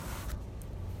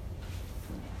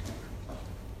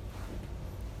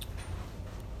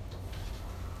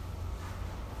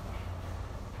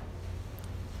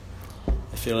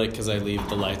feel like because I leave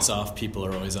the lights off, people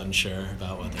are always unsure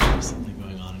about whether there's something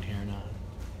going on in here or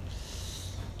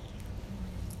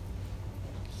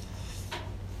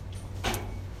not.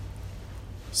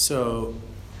 So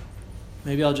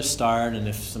maybe I'll just start, and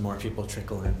if some more people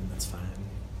trickle in, that's fine.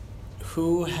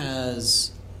 Who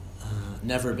has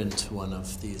never been to one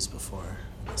of these before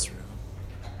in this room?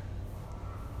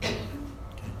 Okay.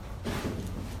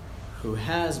 Who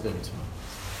has been to one?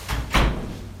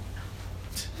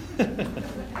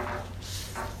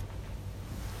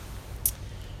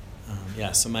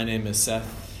 Yeah, so my name is Seth.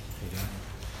 How you doing?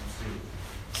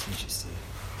 Nice to meet you, Steve.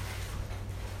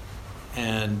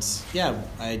 And yeah,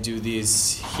 I do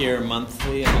these here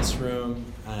monthly in this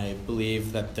room. I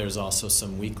believe that there's also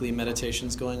some weekly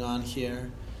meditations going on here.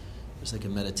 There's like a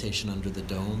meditation under the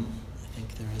dome, I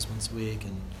think there is once a week,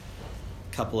 and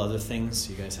a couple other things.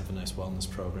 You guys have a nice wellness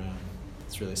program.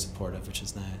 It's really supportive, which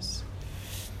is nice.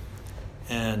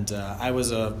 And I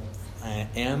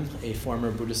am a former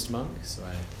Buddhist monk, so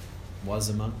I was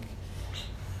a monk.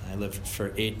 I lived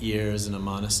for 8 years in a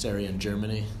monastery in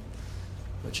Germany,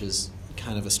 which is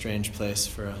kind of a strange place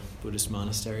for a Buddhist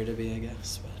monastery to be, I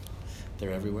guess, but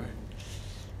they're everywhere.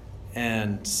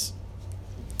 And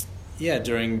yeah,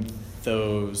 during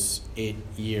those 8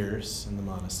 years in the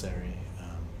monastery,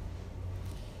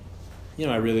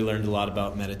 I really learned a lot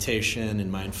about meditation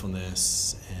and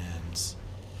mindfulness, and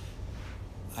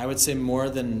I would say more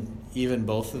than even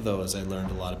both of those, I learned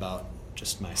a lot about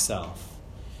just myself.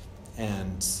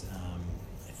 And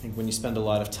I think when you spend a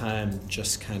lot of time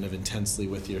just kind of intensely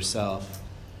with yourself,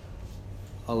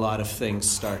 a lot of things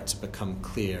start to become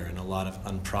clear, and a lot of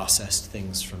unprocessed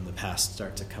things from the past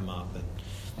start to come up. And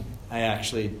I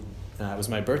actually, it was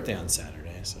my birthday on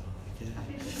Saturday, so yeah.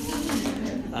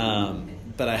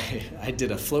 But I did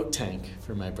a float tank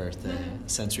for my birthday, a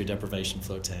sensory deprivation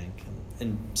float tank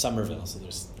in Somerville, so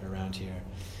they're around here.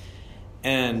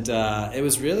 And it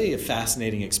was really a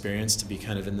fascinating experience to be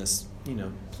kind of in this,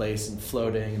 place and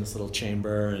floating in this little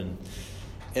chamber. And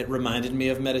it reminded me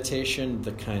of meditation.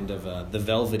 The kind of the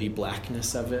velvety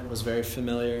blackness of it was very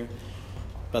familiar,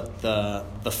 but the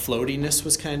floatiness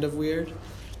was kind of weird.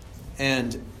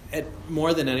 And it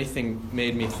more than anything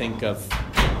made me think of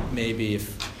maybe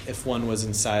if one was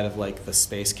inside of like the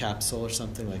space capsule or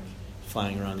something, like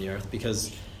flying around the Earth,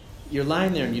 because you're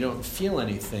lying there and you don't feel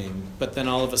anything, but then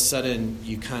all of a sudden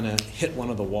you kind of hit one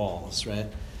of the walls, right?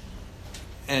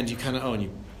 And you and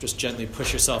you just gently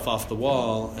push yourself off the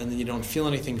wall, and then you don't feel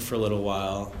anything for a little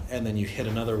while, and then you hit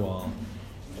another wall.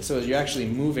 So you're actually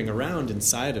moving around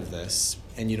inside of this,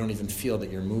 and you don't even feel that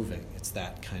you're moving. It's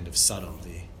that kind of subtle,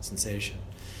 the sensation.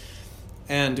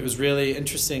 And it was really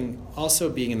interesting also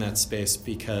being in that space,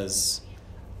 because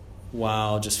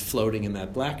while just floating in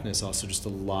that blackness, also just a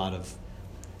lot of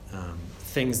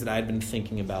things that I'd been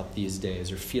thinking about these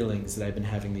days, or feelings that I'd been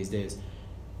having these days,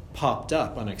 popped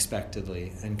up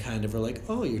unexpectedly and kind of were like,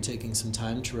 oh, you're taking some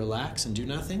time to relax and do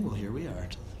nothing? Well, here we are.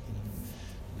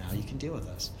 Now you can deal with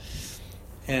us.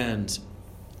 And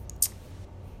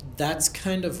that's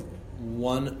kind of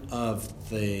one of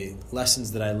the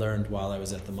lessons that I learned while I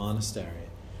was at the monastery,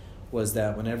 was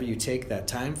that whenever you take that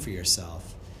time for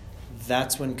yourself,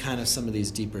 that's when kind of some of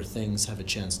these deeper things have a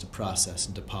chance to process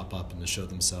and to pop up and to show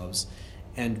themselves,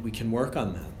 and we can work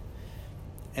on them.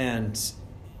 And,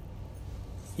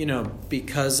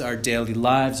 because our daily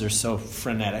lives are so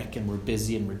frenetic, and we're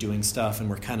busy and we're doing stuff, and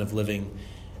we're kind of living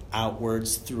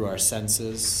outwards through our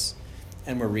senses,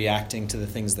 and we're reacting to the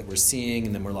things that we're seeing,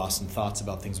 and then we're lost in thoughts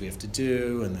about things we have to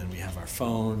do, and then we have our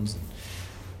phones.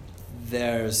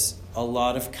 There's a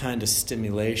lot of kind of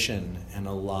stimulation and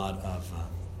a lot of...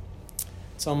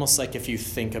 it's almost like if you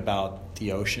think about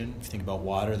the ocean, if you think about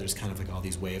water, there's kind of like all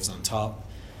these waves on top.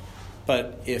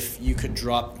 But if you could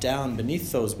drop down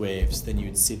beneath those waves, then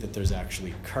you'd see that there's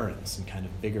actually currents and kind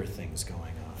of bigger things going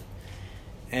on.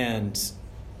 And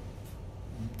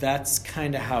that's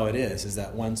kind of how it is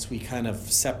that once we kind of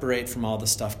separate from all the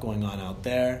stuff going on out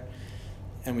there,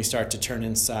 and we start to turn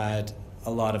inside,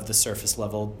 a lot of the surface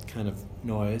level kind of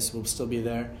noise will still be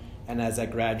there. And as that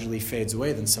gradually fades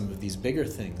away, then some of these bigger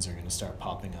things are going to start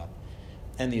popping up.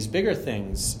 And these bigger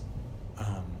things,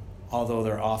 although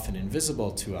they're often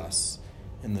invisible to us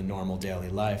in the normal daily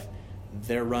life,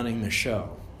 they're running the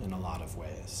show in a lot of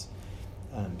ways.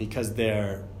 Because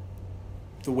they're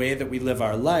the way that we live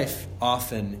our life,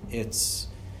 often it's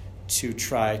to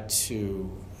try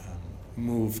to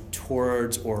move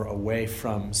towards or away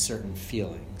from certain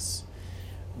feelings.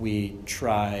 We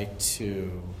try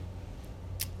to...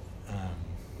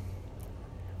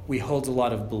 we hold a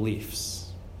lot of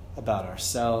beliefs about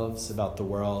ourselves, about the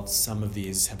world. Some of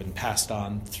these have been passed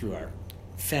on through our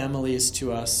families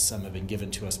to us, some have been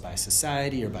given to us by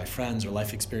society or by friends or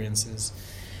life experiences.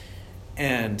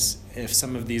 And if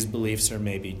some of these beliefs are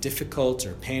maybe difficult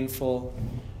or painful,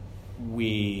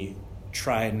 we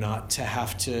try not to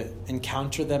have to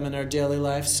encounter them in our daily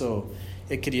life. So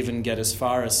it could even get as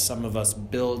far as some of us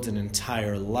build an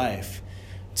entire life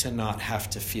to not have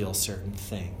to feel certain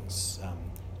things,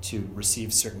 to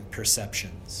receive certain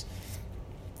perceptions.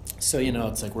 So,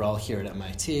 it's like we're all here at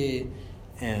MIT,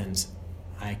 and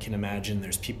I can imagine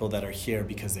there's people that are here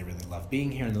because they really love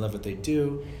being here and they love what they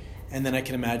do. And then I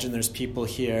can imagine there's people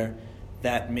here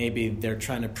that maybe they're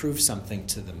trying to prove something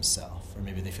to themselves, or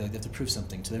maybe they feel like they have to prove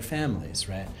something to their families,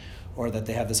 right? Or that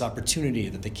they have this opportunity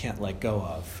that they can't let go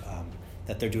of,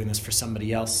 that they're doing this for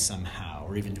somebody else somehow,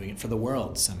 or even doing it for the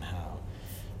world somehow.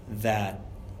 That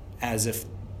as if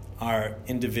our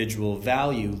individual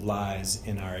value lies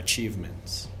in our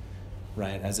achievements,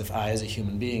 right? As if I, as a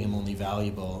human being, am only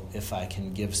valuable if I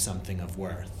can give something of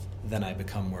worth. Then I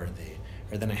become worthy,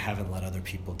 or then I haven't let other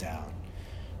people down.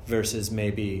 Versus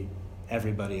maybe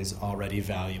everybody is already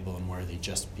valuable and worthy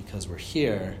just because we're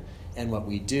here, and what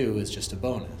we do is just a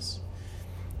bonus.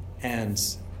 And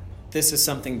this is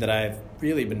something that I've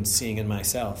really been seeing in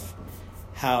myself,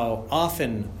 how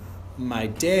often my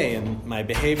day and my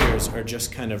behaviors are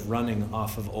just kind of running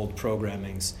off of old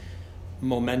programmings,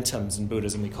 momentums. In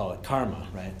Buddhism we call it karma,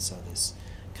 right? So this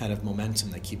kind of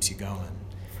momentum that keeps you going.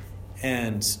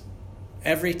 And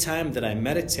every time that I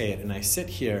meditate and I sit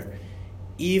here,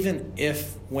 even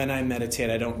if when I meditate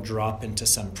I don't drop into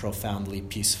some profoundly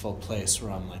peaceful place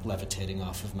where I'm like levitating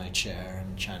off of my chair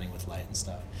and shining with light and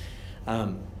stuff,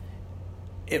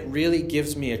 it really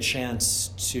gives me a chance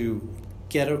to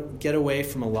get away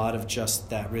from a lot of just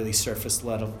that really surface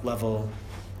level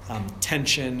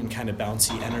tension and kind of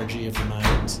bouncy energy of the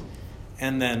mind,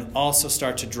 and then also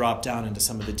start to drop down into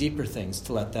some of the deeper things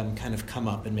to let them kind of come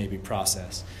up and maybe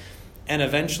process. And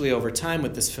eventually over time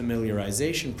with this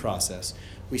familiarization process,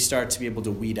 we start to be able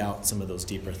to weed out some of those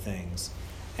deeper things.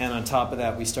 And on top of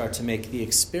that, we start to make the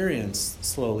experience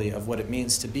slowly of what it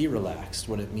means to be relaxed,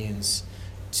 what it means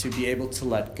to be able to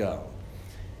let go.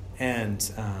 And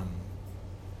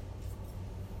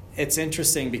it's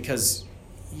interesting because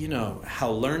how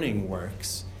learning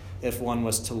works. If one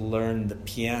was to learn the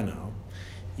piano,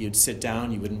 you'd sit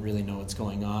down, you wouldn't really know what's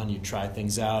going on, you'd try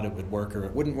things out, it would work or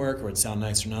it wouldn't work, or it'd sound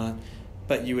nice or not,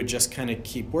 but you would just kind of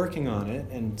keep working on it,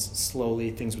 and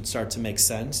slowly things would start to make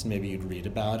sense, and maybe you'd read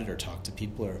about it or talk to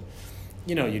people, or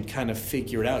you'd kind of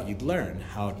figure it out, you'd learn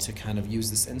how to kind of use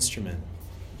this instrument.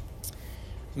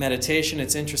 Meditation,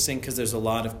 it's interesting because there's a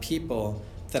lot of people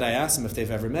that I ask them if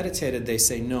they've ever meditated, they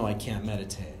say, no, I can't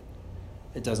meditate.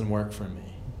 It doesn't work for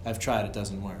me. I've tried, it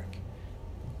doesn't work.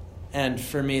 And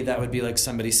for me, that would be like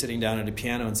somebody sitting down at a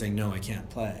piano and saying, no, I can't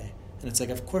play. And it's like,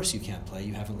 of course you can't play,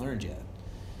 you haven't learned yet.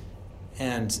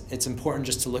 And it's important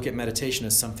just to look at meditation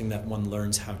as something that one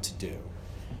learns how to do,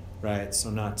 right? So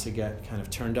not to get kind of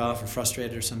turned off or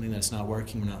frustrated or something that's not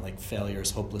working. We're not like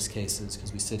failures, hopeless cases,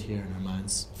 because we sit here and our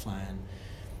mind's flying.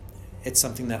 It's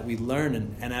something that we learn,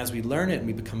 and as we learn it and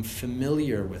we become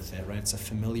familiar with it, right? It's a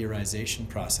familiarization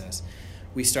process.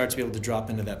 We start to be able to drop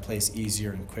into that place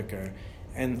easier and quicker.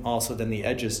 And also then the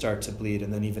edges start to bleed,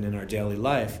 and then even in our daily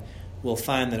life, we'll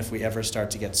find that if we ever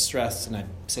start to get stressed, and I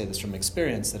say this from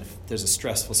experience, that if there's a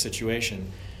stressful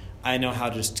situation, I know how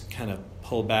to just kind of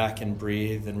pull back and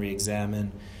breathe and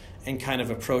re-examine and kind of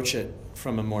approach it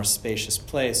from a more spacious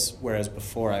place, whereas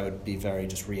before I would be very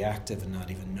just reactive and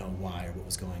not even know why or what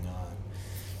was going on.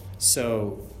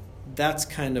 So that's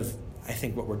kind of, I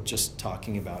think, what we're just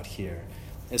talking about here,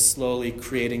 is slowly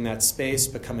creating that space,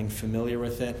 becoming familiar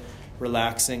with it,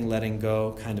 relaxing, letting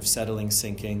go, kind of settling,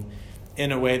 sinking,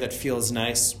 in a way that feels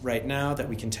nice right now, that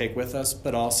we can take with us,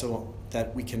 but also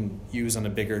that we can use on a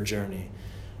bigger journey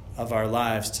of our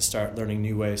lives to start learning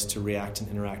new ways to react and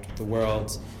interact with the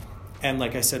world. And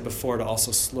like I said before, to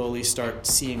also slowly start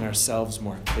seeing ourselves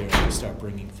more clearly, start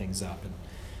bringing things up. And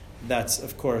that's,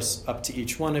 of course, up to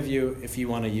each one of you if you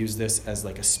want to use this as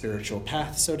like a spiritual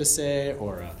path, so to say,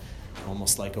 or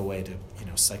almost like a way to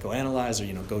psychoanalyze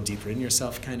or go deeper in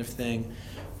yourself kind of thing,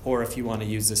 or if you want to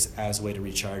use this as a way to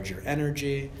recharge your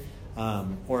energy,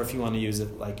 or if you want to use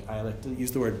it, like I like to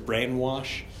use the word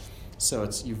brainwash. So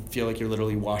you feel like you're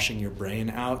literally washing your brain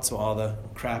out, so all the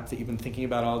crap that you've been thinking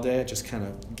about all day, it just kind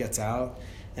of gets out,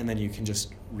 and then you can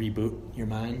just reboot your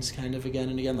minds kind of again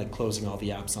and again, like closing all the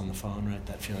apps on the phone, right?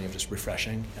 That feeling of just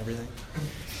refreshing everything.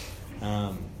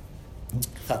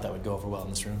 Thought that would go over well in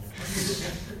this room.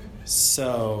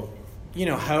 So,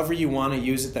 however you want to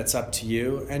use it, that's up to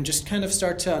you, and just kind of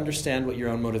start to understand what your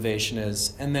own motivation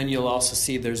is, and then you'll also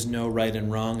see there's no right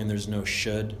and wrong, and there's no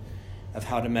should. of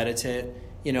how to meditate.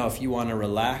 You know, if you want to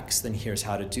relax, then here's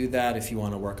how to do that. If you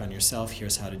want to work on yourself,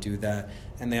 here's how to do that.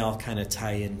 And they all kind of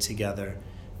tie in together.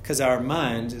 Because our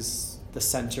mind is the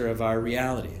center of our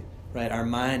reality, right? Our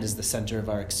mind is the center of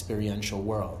our experiential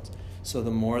world. So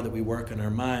the more that we work on our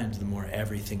mind, the more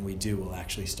everything we do will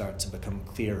actually start to become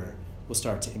clearer, will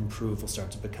start to improve, will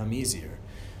start to become easier,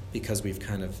 because we've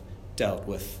kind of dealt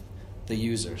with the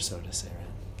user, so to say, right?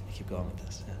 I keep going with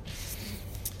this.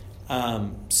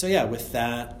 Yeah. With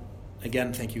that,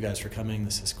 again, thank you guys for coming.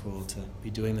 This is cool to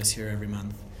be doing this here every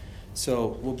month.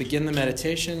 So we'll begin the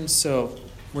meditation. So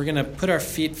we're going to put our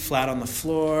feet flat on the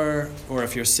floor, or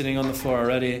if you're sitting on the floor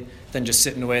already, then just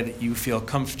sit in a way that you feel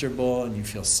comfortable and you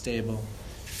feel stable.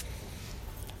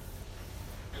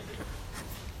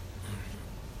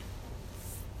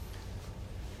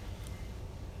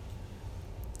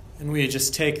 And we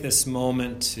just take this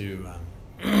moment to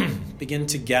begin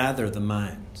to gather the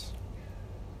mind.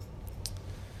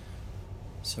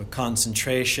 So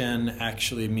concentration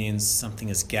actually means something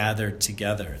is gathered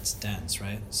together. It's dense,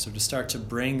 right? So to start to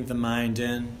bring the mind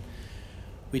in,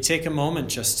 we take a moment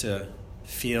just to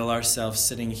feel ourselves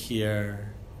sitting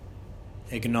here,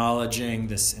 acknowledging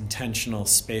this intentional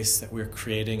space that we're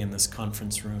creating in this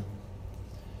conference room.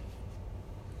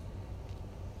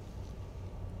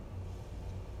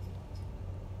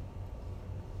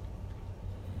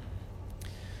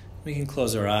 We can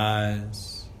close our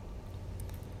eyes.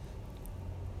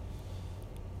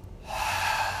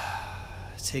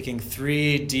 Taking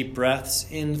 3 deep breaths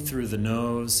in through the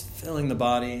nose, filling the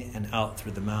body, and out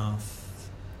through the mouth.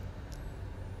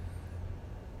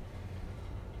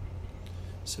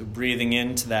 So breathing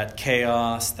into that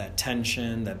chaos, that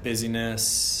tension, that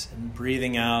busyness, and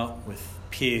breathing out with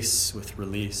peace, with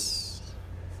release.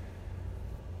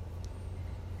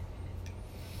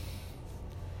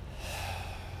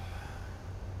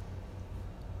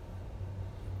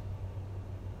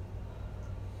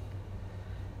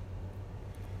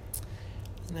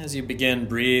 And as you begin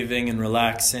breathing and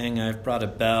relaxing, I've brought a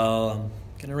bell. I'm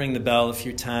going to ring the bell a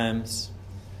few times,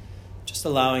 just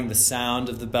allowing the sound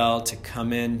of the bell to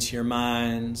come into your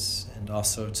mind and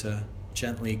also to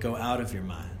gently go out of your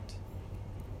mind.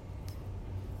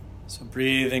 So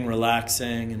breathing,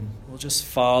 relaxing, and we'll just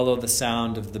follow the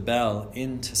sound of the bell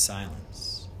into silence.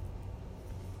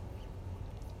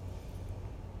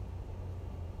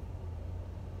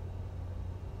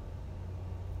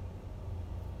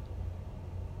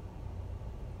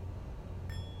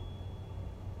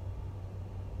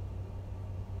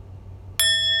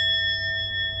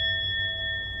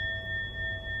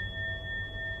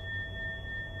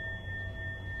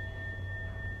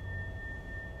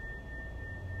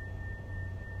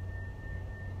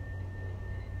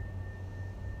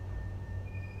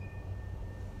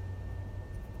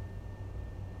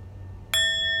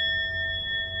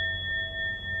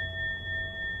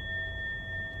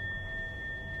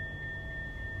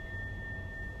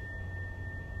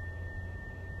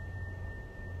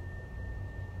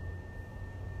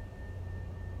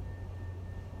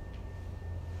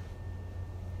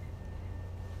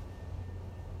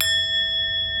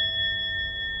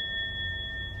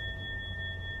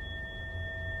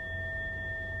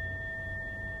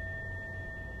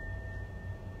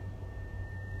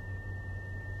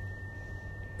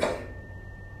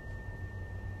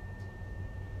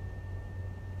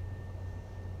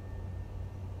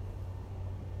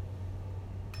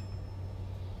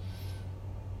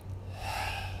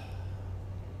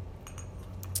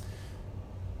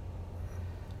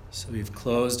 So we've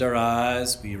closed our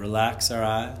eyes, we relax our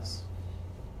eyes.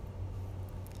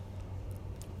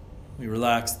 We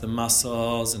relax the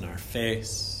muscles in our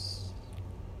face,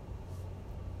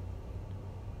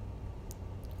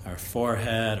 our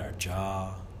forehead, our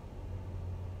jaw.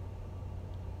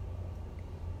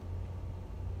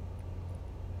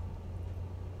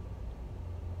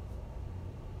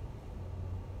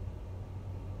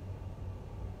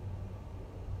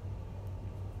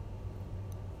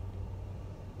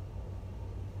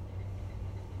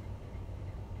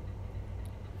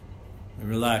 We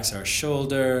relax our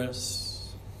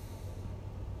shoulders,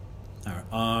 our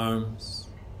arms,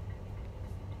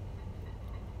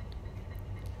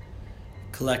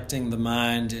 collecting the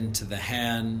mind into the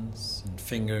hands and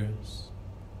fingers.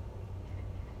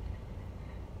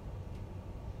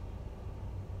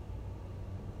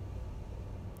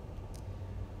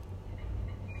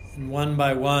 And one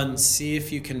by one, see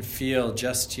if you can feel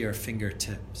just your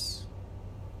fingertips.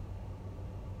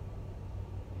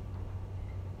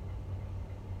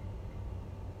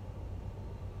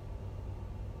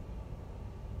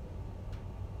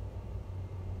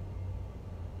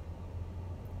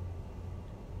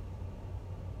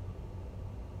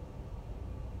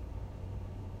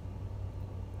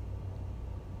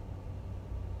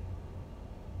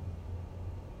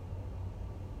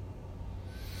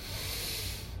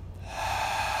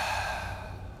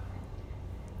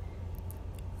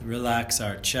 Relax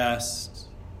our chest,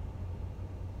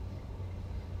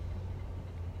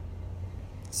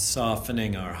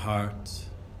 softening our heart.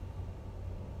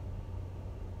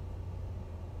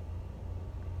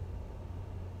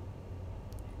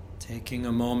 Taking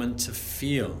a moment to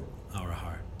feel our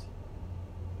heart.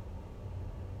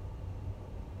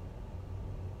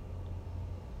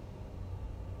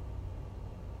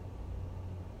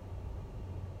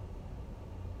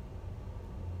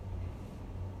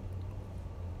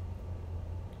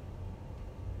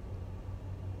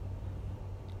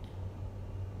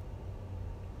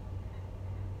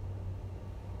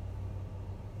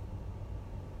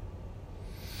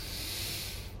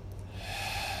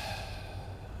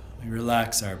 We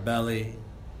relax our belly,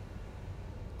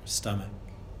 stomach.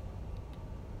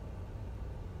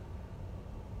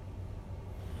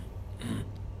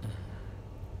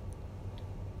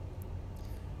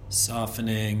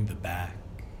 Softening the back.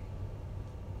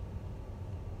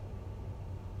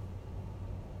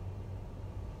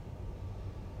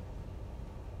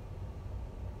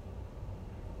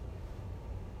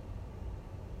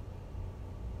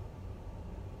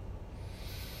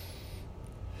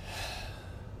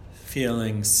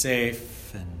 Feeling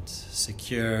safe and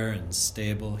secure and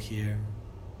stable here.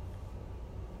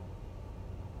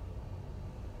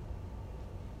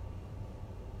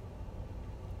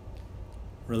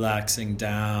 Relaxing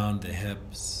down the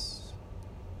hips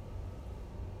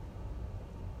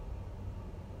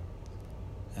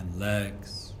and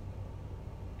legs.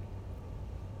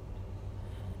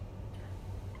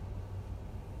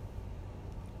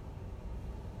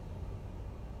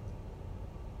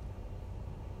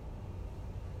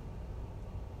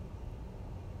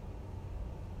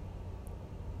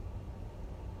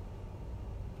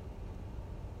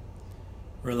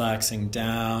 Relaxing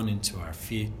down into our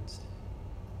feet.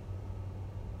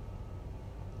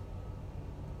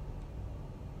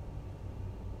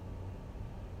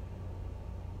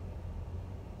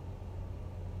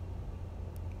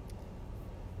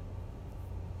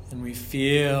 And we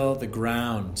feel the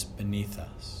ground beneath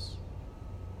us.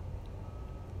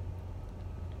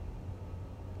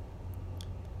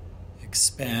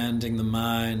 Expanding the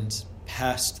mind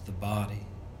past the body.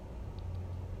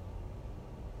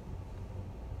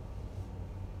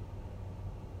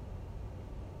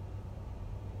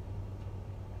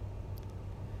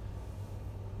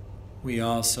 We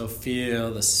also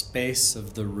feel the space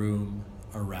of the room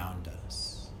around us.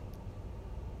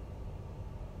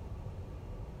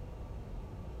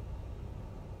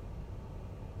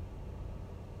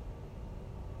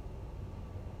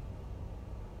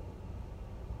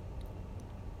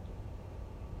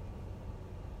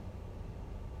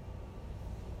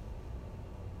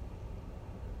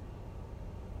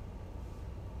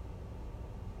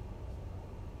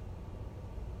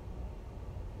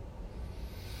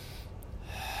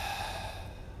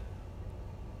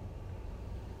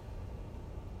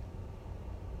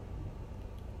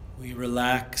 We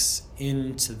relax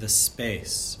into the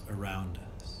space around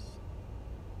us.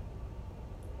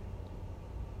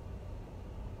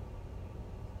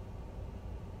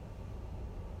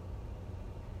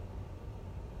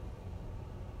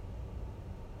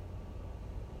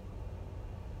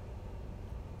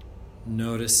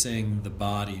 Noticing the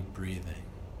body breathing.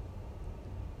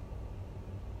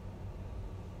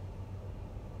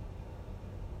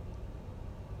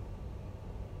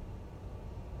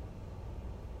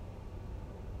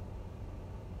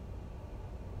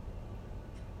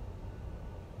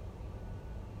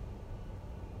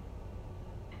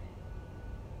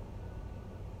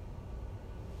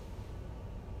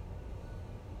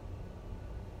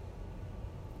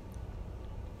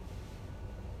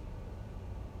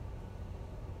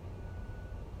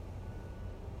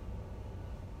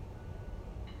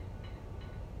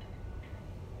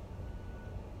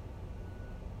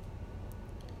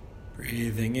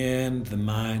 Breathing in, the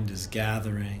mind is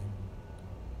gathering.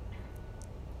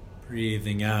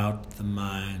 Breathing out, the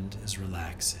mind is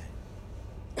relaxing.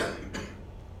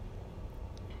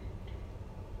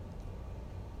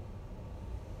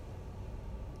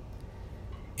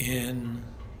 In,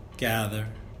 gather.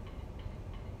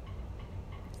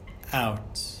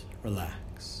 Out, relax.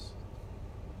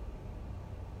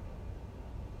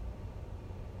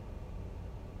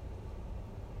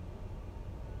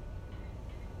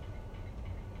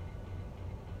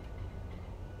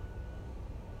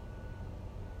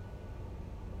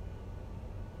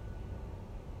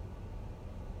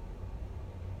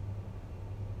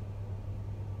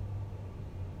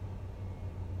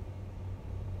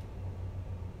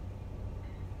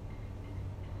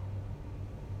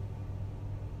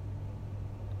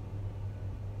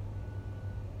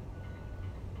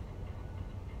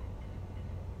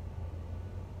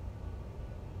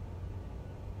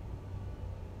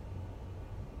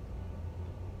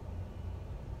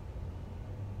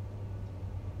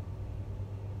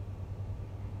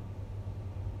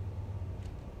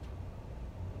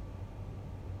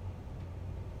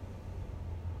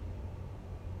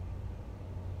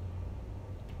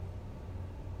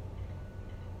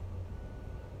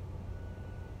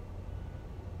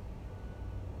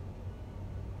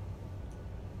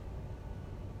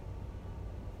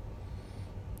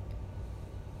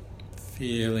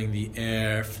 Feeling the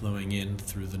air flowing in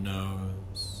through the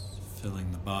nose,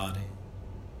 filling the body.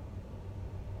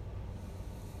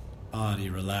 Body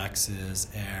relaxes,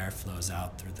 air flows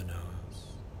out through the nose.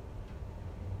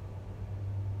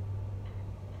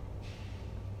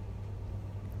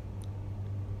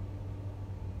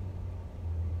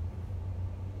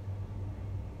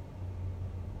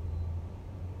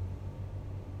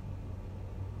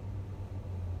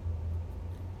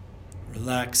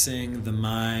 Relaxing the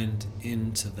mind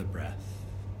into the breath.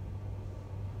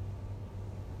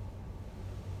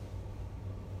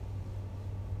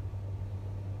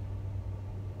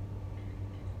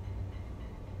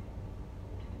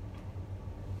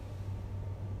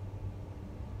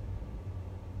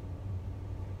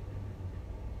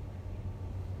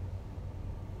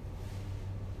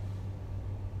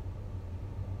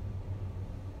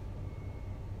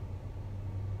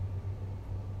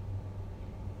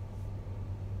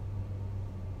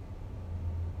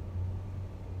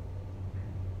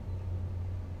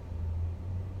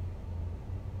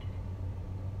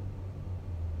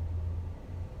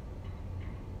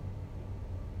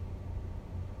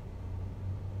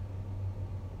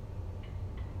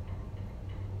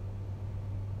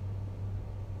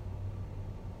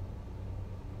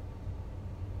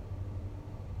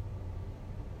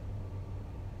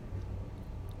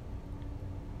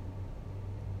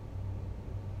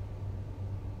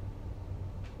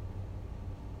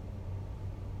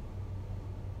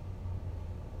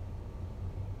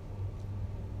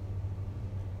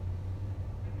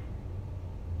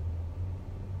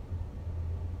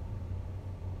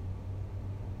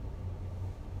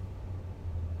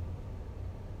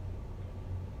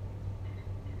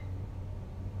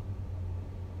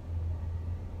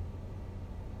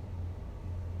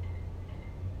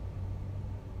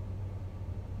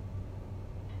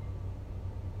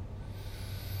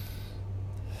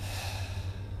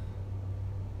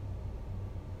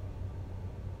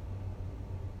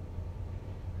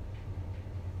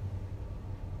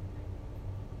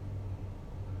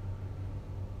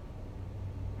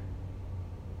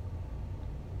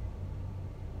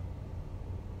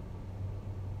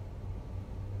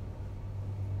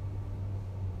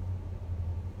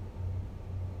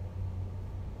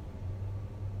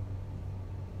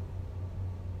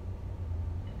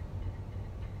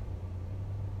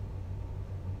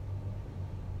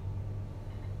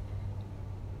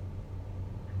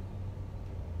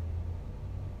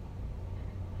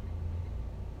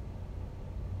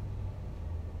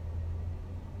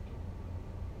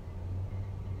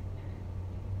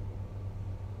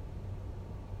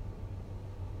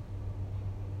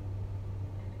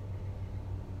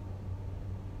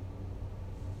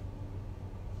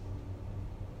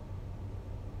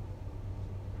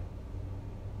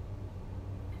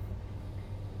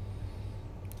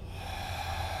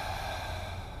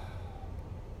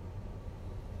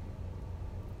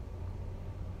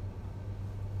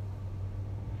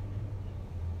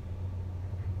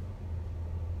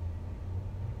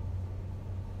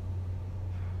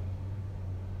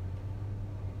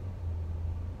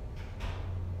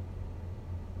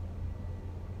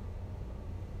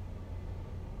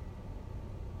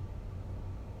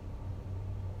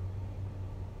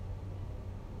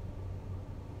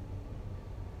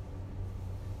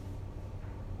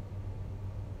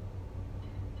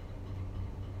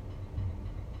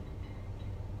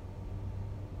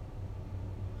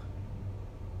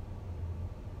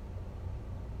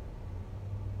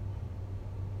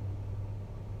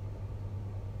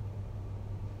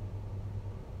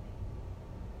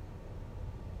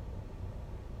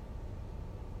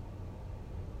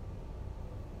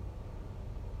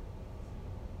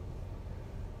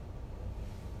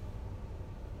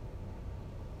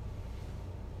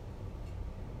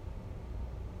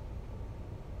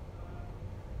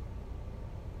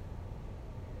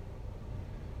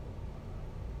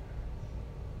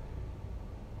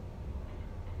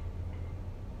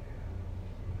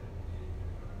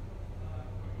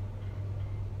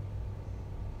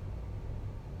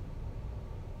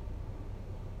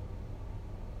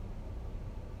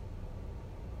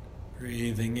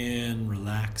 Breathing in,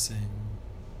 relaxing.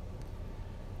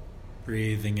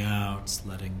 Breathing out,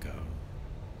 letting go.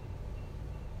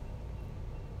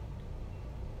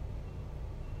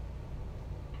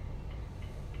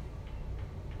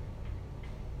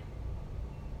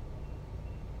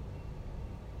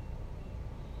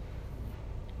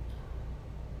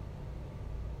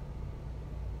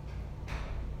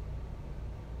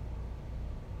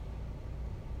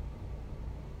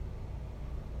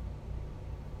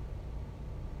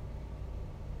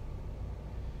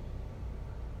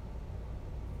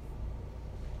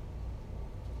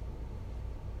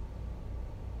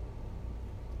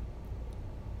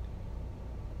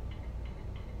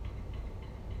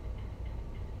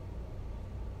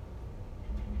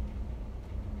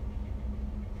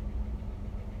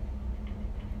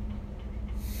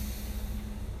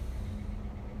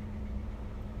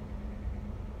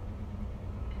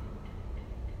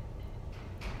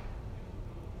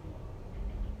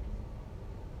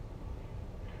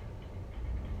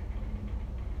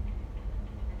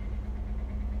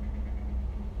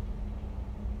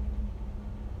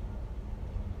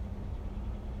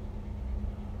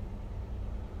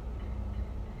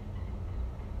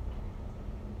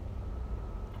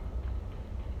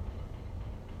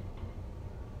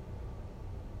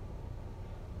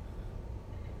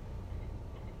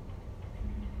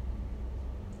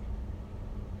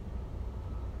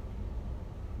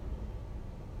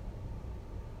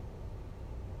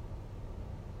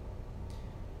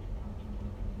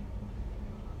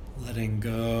 letting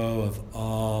go of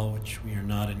all which we are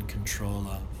not in control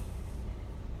of.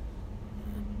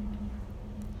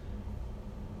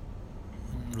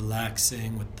 And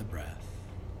relaxing with the breath.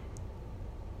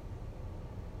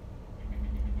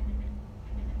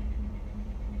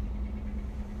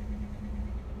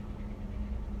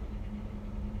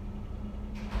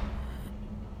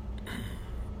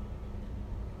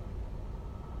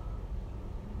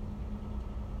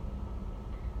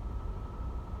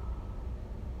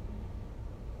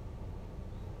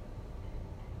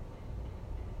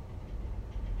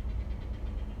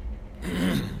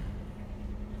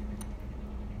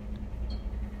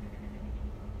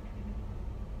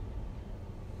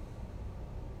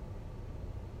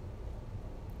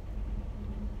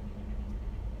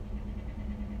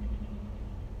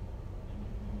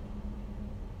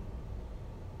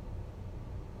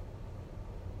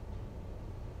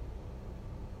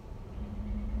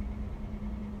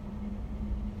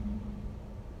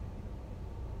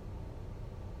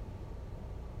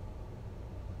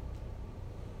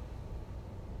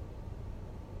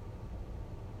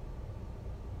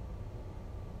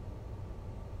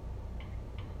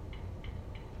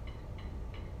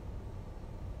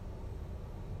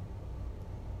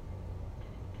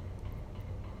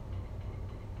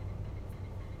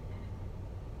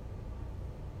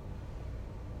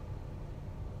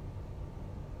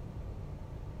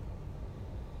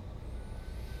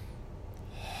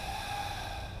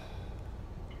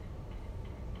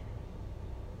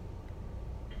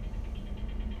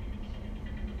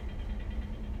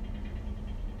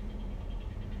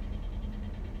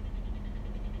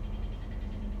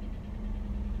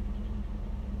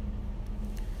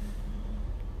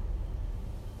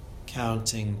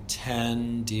 Counting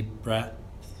 10 deep breaths,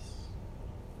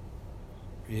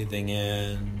 breathing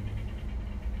in,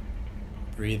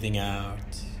 breathing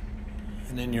out,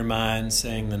 and in your mind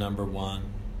saying the number 1,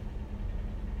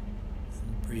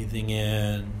 and breathing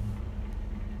in,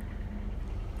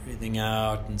 breathing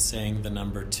out, and saying the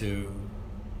number 2,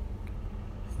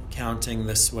 and counting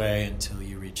this way until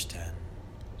you reach 10.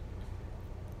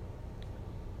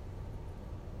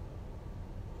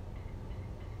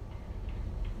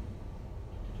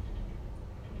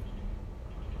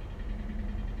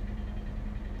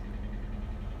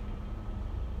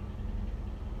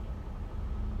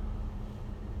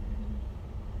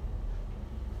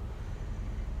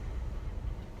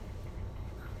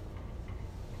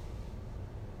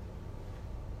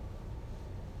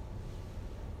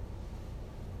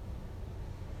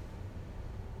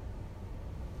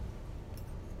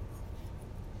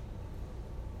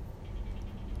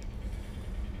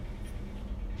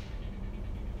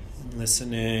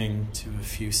 Listening to a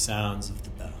few sounds of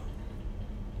the bell.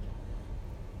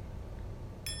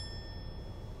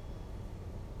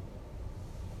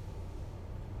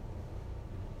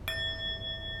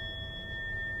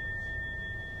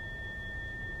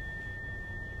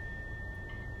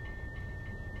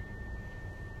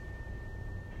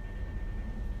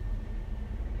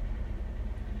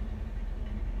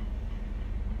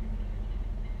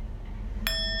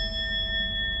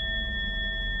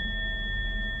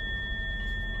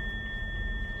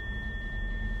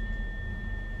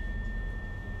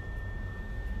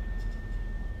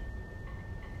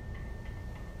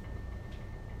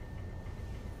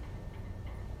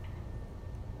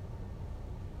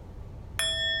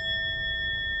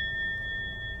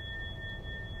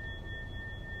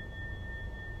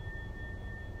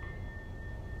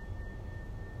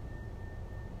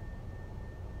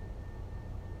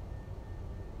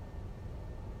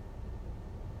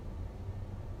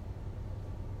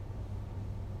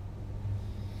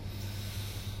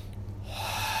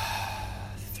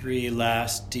 Three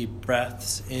last deep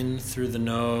breaths in through the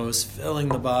nose, filling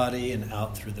the body, and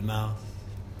out through the mouth.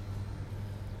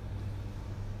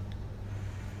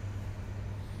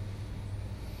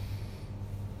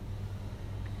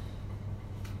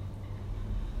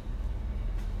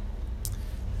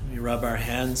 We rub our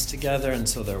hands together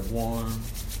until they're warm,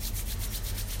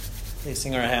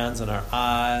 placing our hands on our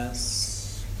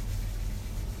eyes.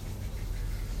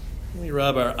 We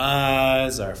rub our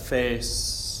eyes, our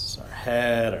face, our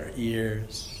head, our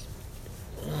ears.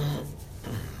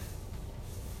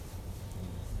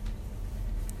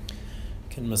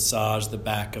 Can massage the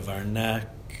back of our neck.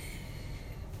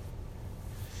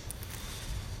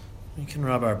 We can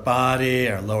rub our body,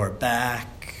 our lower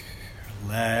back, our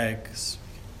legs.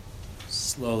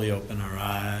 Slowly open our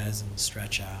eyes and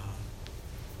stretch out.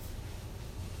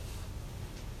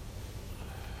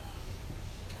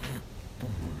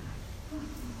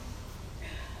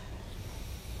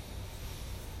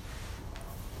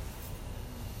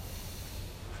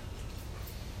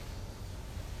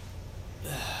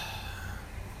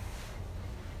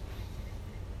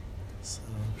 So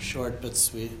short but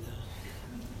sweet.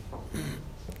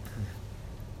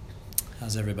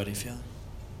 How's everybody feeling?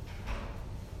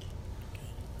 Okay.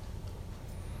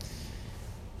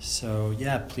 So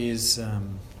yeah, please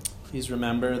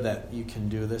remember that you can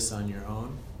do this on your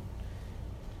own.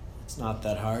 It's not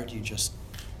that hard. You just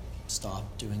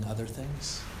stop doing other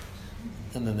things,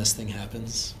 and then this thing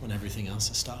happens when everything else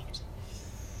has stopped.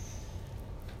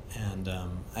 And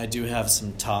I do have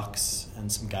some talks and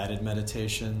some guided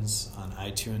meditations on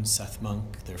iTunes, Seth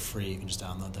Monk. They're free. You can just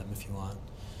download them if you want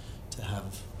to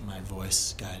have my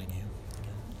voice guiding you.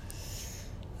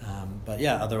 But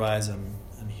yeah, otherwise I'm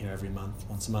here every month,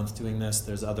 once a month doing this.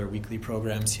 There's other weekly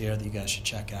programs here that you guys should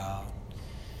check out.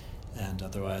 And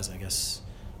otherwise, I guess,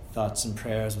 thoughts and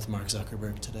prayers with Mark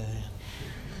Zuckerberg today.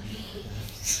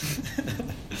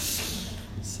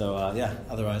 So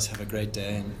otherwise have a great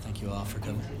day, and thank you all for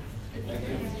coming.